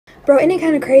Bro, isn't it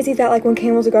kind of crazy that like when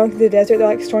camels are going through the desert, they're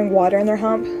like storing water in their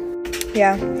hump?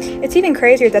 Yeah, it's even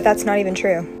crazier that that's not even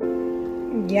true.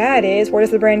 Yeah, it is. Where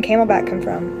does the brand Camelback come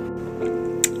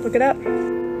from? Look it up.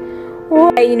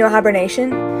 What? Hey, you know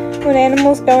hibernation? When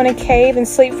animals go in a cave and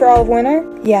sleep for all of winter?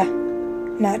 Yeah,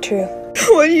 not true.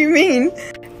 What do you mean?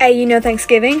 Hey, you know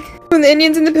Thanksgiving? When the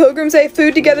Indians and the Pilgrims ate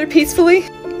food together peacefully?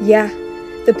 Yeah,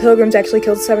 the Pilgrims actually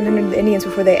killed 700 of the Indians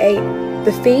before they ate.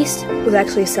 The feast was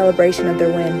actually a celebration of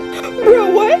their win.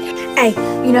 Bro, what? Hey,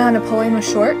 you know how Napoleon was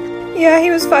short? Yeah, he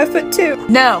was 5'2".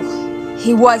 No,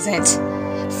 he wasn't.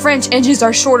 French inches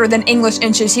are shorter than English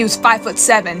inches. He was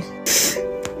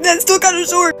 5'7". That's still kind of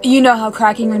short. You know how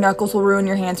cracking your knuckles will ruin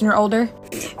your hands when you're older?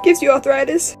 Gives you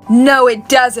arthritis. No, it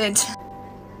doesn't.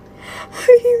 What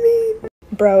do you mean?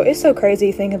 Bro, it's so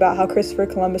crazy to think about how Christopher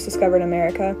Columbus discovered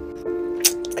America.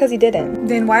 It's because he didn't.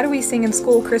 Then why do we sing in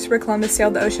school Christopher Columbus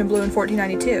sailed the ocean blue in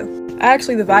 1492?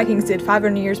 Actually, the Vikings did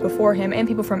 500 years before him, and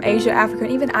people from Asia, Africa,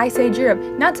 and even Ice Age Europe,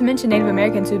 not to mention Native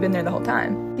Americans who've been there the whole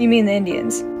time. You mean the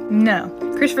Indians? No.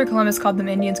 Christopher Columbus called them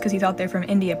Indians because he thought they're from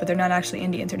India, but they're not actually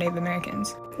Indians or Native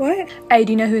Americans. What? Hey,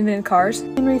 do you know who invented cars?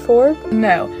 Henry Ford?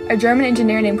 No. A German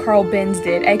engineer named Carl Benz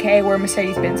did, aka where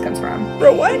Mercedes-Benz comes from.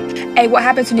 Bro, what? Hey, what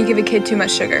happens when you give a kid too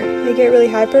much sugar? They get really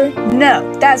hyper?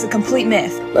 No, that is a complete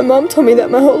myth. My mom told me that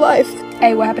my whole life.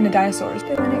 Hey, what happened to dinosaurs?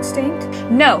 They went extinct?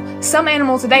 No, some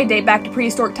animals today date back to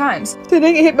prehistoric times. Did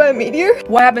they get hit by a meteor?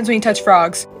 What happens when you touch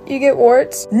frogs? You get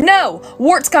warts? No!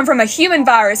 Warts come from a human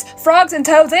virus. Frogs and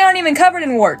toads, they aren't even covered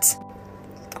in warts.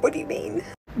 What do you mean?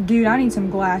 Dude, I need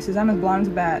some glasses. I'm as blind as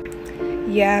a bat.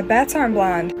 Yeah, bats aren't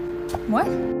blind. What?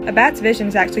 A bat's vision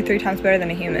is actually 3 times better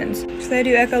than a human's. So they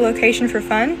do echolocation for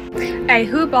fun? Hey,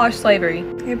 who abolished slavery?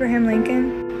 Abraham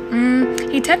Lincoln.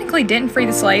 He technically didn't free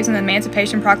the slaves in the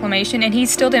Emancipation Proclamation, and he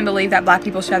still didn't believe that black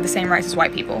people should have the same rights as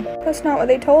white people. That's not what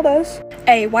they told us.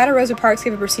 Hey, why did Rosa Parks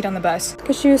give up her seat on the bus?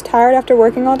 Because she was tired after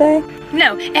working all day?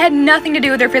 No, it had nothing to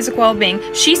do with her physical well-being.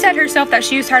 She said herself that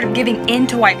she was tired of giving in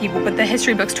to white people, but the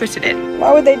history books twisted it.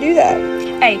 Why would they do that?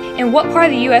 Hey, in what part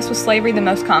of the U.S. was slavery the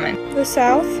most common? The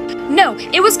South? No,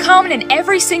 it was common in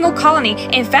every single colony.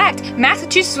 In fact,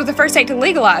 Massachusetts was the first state to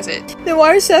legalize it. Then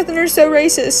why are Southerners so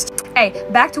racist? Hey,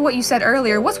 back to what you said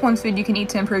earlier, what's one food you can eat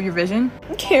to improve your vision?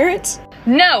 Carrots?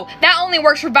 No, that only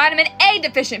works for vitamin A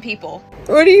deficient people.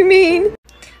 What do you mean?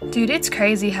 Dude, it's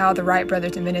crazy how the Wright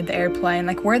brothers invented the airplane.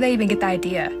 Like, where'd they even get the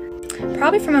idea?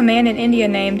 Probably from a man in India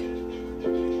named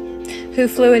who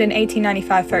flew it in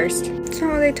 1895 first. That's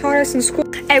not what they taught us in school.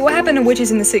 Hey, what happened to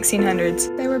witches in the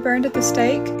 1600s? They were burned at the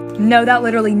stake? No, that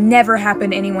literally never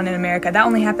happened to anyone in America. That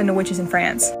only happened to witches in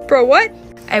France. Bro, what?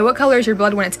 Hey, what color is your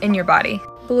blood when it's in your body?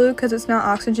 Blue, because it's not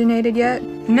oxygenated yet?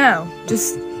 No,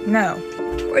 just no.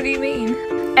 What do you mean?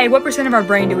 Hey, what % of our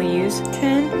brain do we use?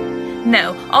 10?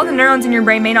 No, all the neurons in your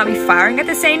brain may not be firing at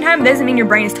the same time. That doesn't mean your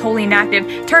brain is totally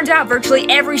inactive. Turns out virtually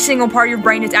every single part of your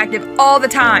brain is active all the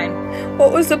time.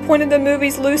 What was the point of the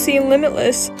movies Lucy and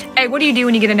Limitless? Hey, what do you do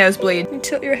when you get a nosebleed? You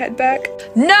tilt your head back.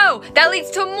 No, that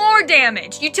leads to more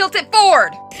damage. You tilt it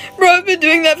forward. Bro, I've been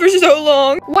doing that for so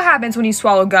long. What happens when you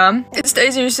swallow gum? It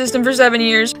stays in your system for 7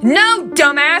 years. No,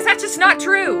 dumbass, that's just not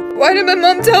true. Why did my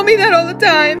mom tell me that all the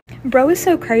time? Bro, it's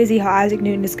so crazy how Isaac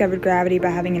Newton discovered gravity by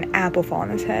having an apple fall on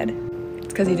his head. It's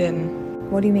because he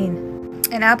didn't. What do you mean?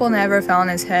 An apple never fell on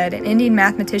his head. An Indian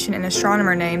mathematician and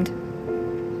astronomer named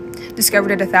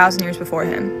discovered it 1,000 years before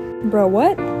him. Bro,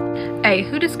 what? Hey,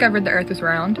 who discovered the earth was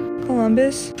round?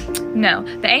 Columbus? No,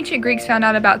 the ancient Greeks found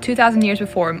out about 2,000 years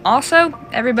before him. Also,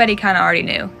 everybody kind of already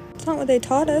knew. That's not what they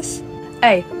taught us.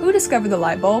 Hey, who discovered the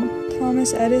light bulb?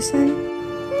 Thomas Edison?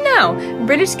 No,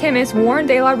 British chemist Warren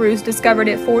de la Rue discovered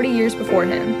it 40 years before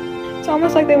him. It's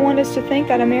almost like they wanted us to think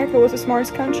that America was the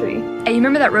smartest country. Hey, you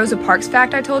remember that Rosa Parks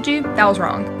fact I told you? That was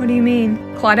wrong. What do you mean?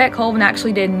 Claudette Colvin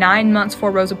actually did 9 months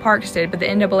before Rosa Parks did, but the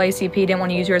NAACP didn't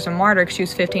want to use her as a martyr because she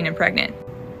was 15 and pregnant.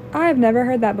 I've never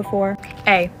heard that before.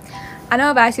 Hey, I know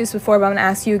I've asked you this before, but I'm gonna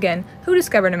ask you again. Who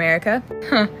discovered America?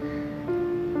 Huh.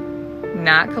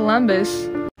 Not Columbus.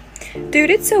 Dude,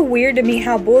 it's so weird to me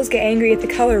how bulls get angry at the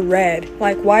color red.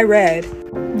 Like, why red?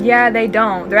 Yeah, they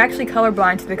don't. They're actually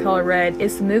colorblind to the color red.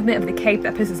 It's the movement of the cape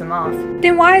that pisses them off.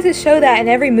 Then why does it show that in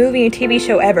every movie and TV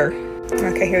show ever?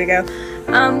 Okay, here we go.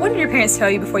 What did your parents tell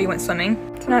you before you went swimming?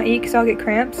 To not eat because I'll get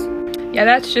cramps? Yeah,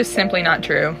 that's just simply not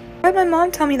true. Why'd my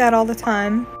mom tell me that all the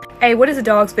time? Hey, what is a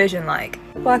dog's vision like?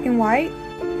 Black and white?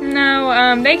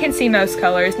 No, they can see most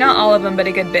colors. Not all of them, but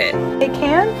a good bit. They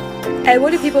can? Hey,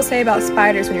 what do people say about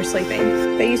spiders when you're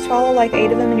sleeping? That you swallow like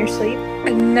 8 of them in your sleep?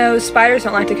 No, spiders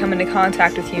don't like to come into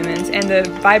contact with humans, and the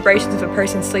vibrations of a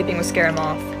person sleeping would scare them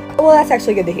off. Well, that's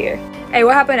actually good to hear. Hey,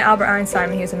 what happened to Albert Einstein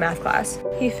when he was in math class?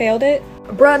 He failed it?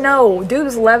 Bruh, no. Dude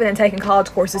was 11 and taking college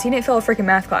courses. He didn't fail a freaking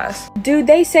math class. Dude,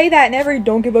 they say that in every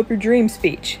don't give up your dream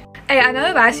speech. Hey, I know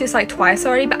I've asked you this like twice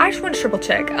already, but I just want to triple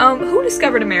check. Who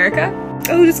discovered America?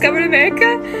 Who discovered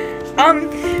America?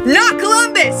 Not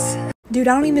Columbus! Dude,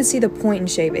 I don't even see the point in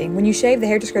shaving. When you shave, the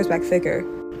hair just grows back thicker.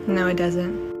 No, it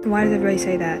doesn't. Why does everybody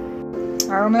say that?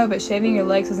 I don't know, but shaving your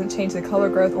legs doesn't change the color,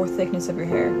 growth, or thickness of your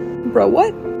hair. Bro,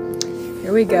 what?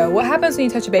 Here we go. What happens when you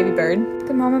touch a baby bird?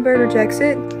 The mama bird rejects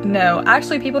it? No,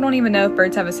 actually people don't even know if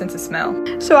birds have a sense of smell.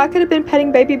 So I could have been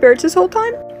petting baby birds this whole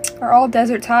time? Are all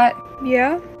deserts hot?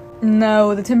 Yeah.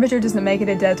 No, the temperature doesn't make it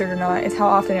a desert or not. It's how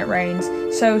often it rains.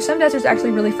 So some deserts are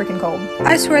actually really freaking cold.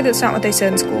 I swear that's not what they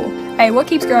said in school. Hey, what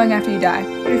keeps growing after you die?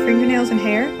 Your fingernails and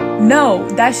hair? No,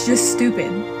 that's just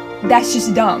stupid. That's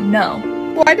just dumb, no.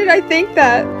 Why did I think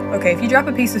that? Okay, if you drop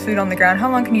a piece of food on the ground, how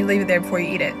long can you leave it there before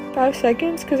you eat it? 5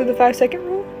 seconds, because of the 5-second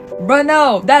rule? But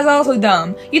no, that's also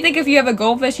dumb. You think if you have a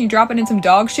goldfish and you drop it in some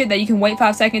dog shit that you can wait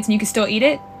 5 seconds and you can still eat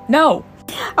it? No.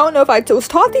 I don't know if I was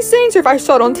taught these things or if I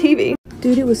saw it on TV.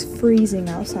 Dude, it was freezing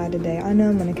outside today. I know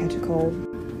I'm gonna catch a cold.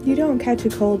 You don't catch a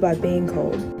cold by being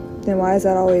cold. Then why does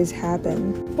that always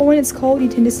happen? Well, when it's cold, you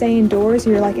tend to stay indoors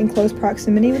and you're like in close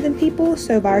proximity within people,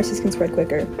 so viruses can spread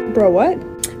quicker. Bro, what?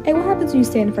 Hey, what happens when you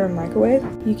stand in front of a microwave?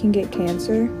 You can get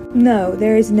cancer. No,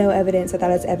 there is no evidence that that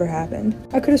has ever happened.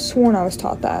 I could have sworn I was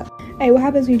taught that. Hey, what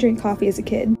happens when you drink coffee as a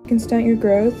kid? It can stunt your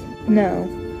growth? No.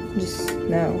 Just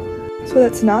no. So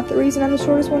that's not the reason I'm the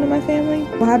shortest one in my family?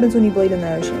 What happens when you bleed in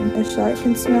the ocean? A shark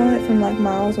can smell it from like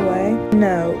miles away?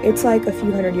 No, it's like a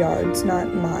few hundred yards,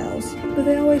 not miles. But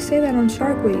they always say that on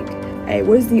Shark Week. Hey,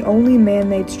 what is the only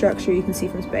man-made structure you can see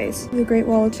from space? The Great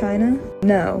Wall of China?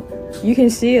 No. You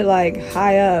can see it like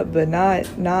high up, but not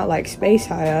like space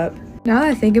high up. Now that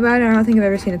I think about it, I don't think I've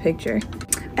ever seen a picture.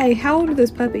 Hey, how old are those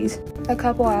puppies? A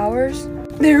couple hours?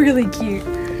 They're really cute.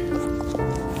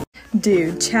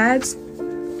 Dude, Chad's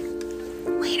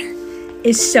wiener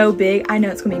is so big. I know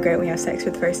it's gonna be great when we have sex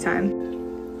for the first time.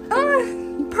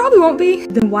 Probably won't be.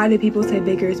 Then why do people say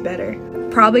bigger is better?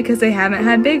 Probably because they haven't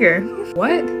had bigger.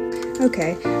 What?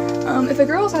 Okay. If a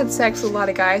girl's had sex with a lot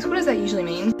of guys, what does that usually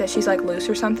mean? That she's like loose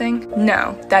or something?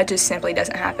 No, that just simply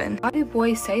doesn't happen. Why do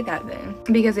boys say that then?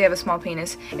 Because they have a small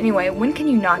penis. Anyway, when can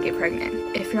you not get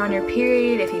pregnant? If you're on your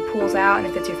period, if he pulls out, and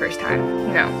if it's your first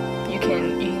time. No, you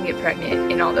can get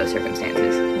pregnant in all those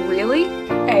circumstances. Really?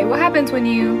 Hey, what happens when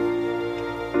you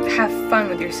have fun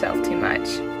with yourself too much?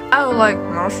 Oh, like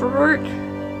masturbate?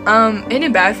 Isn't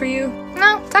it bad for you?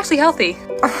 No, it's actually healthy.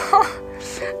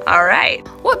 Alright.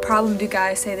 What problem do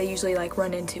guys say they usually like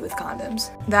run into with condoms?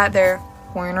 That their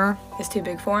wiener is too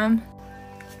big for them?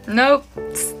 Nope,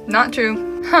 it's not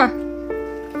true. Huh.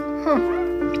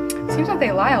 Seems like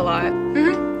they lie a lot.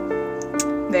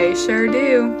 They sure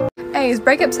do. Hey, is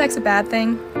breakup sex a bad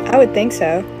thing? I would think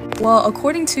so. Well,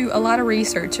 according to a lot of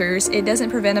researchers, it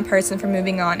doesn't prevent a person from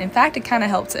moving on. In fact, it kind of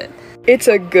helps it. It's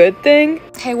a good thing?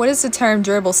 Hey, what does the term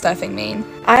gerbil stuffing mean?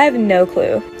 I have no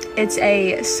clue. It's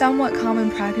a somewhat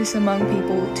common practice among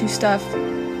people to stuff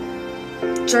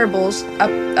gerbils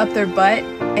up their butt,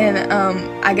 and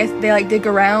I guess they like dig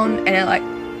around and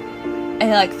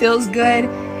it feels good,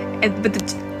 but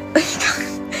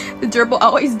the gerbil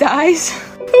always dies.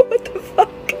 What the fuck?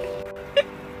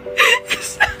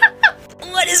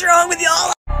 What is wrong with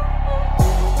y'all?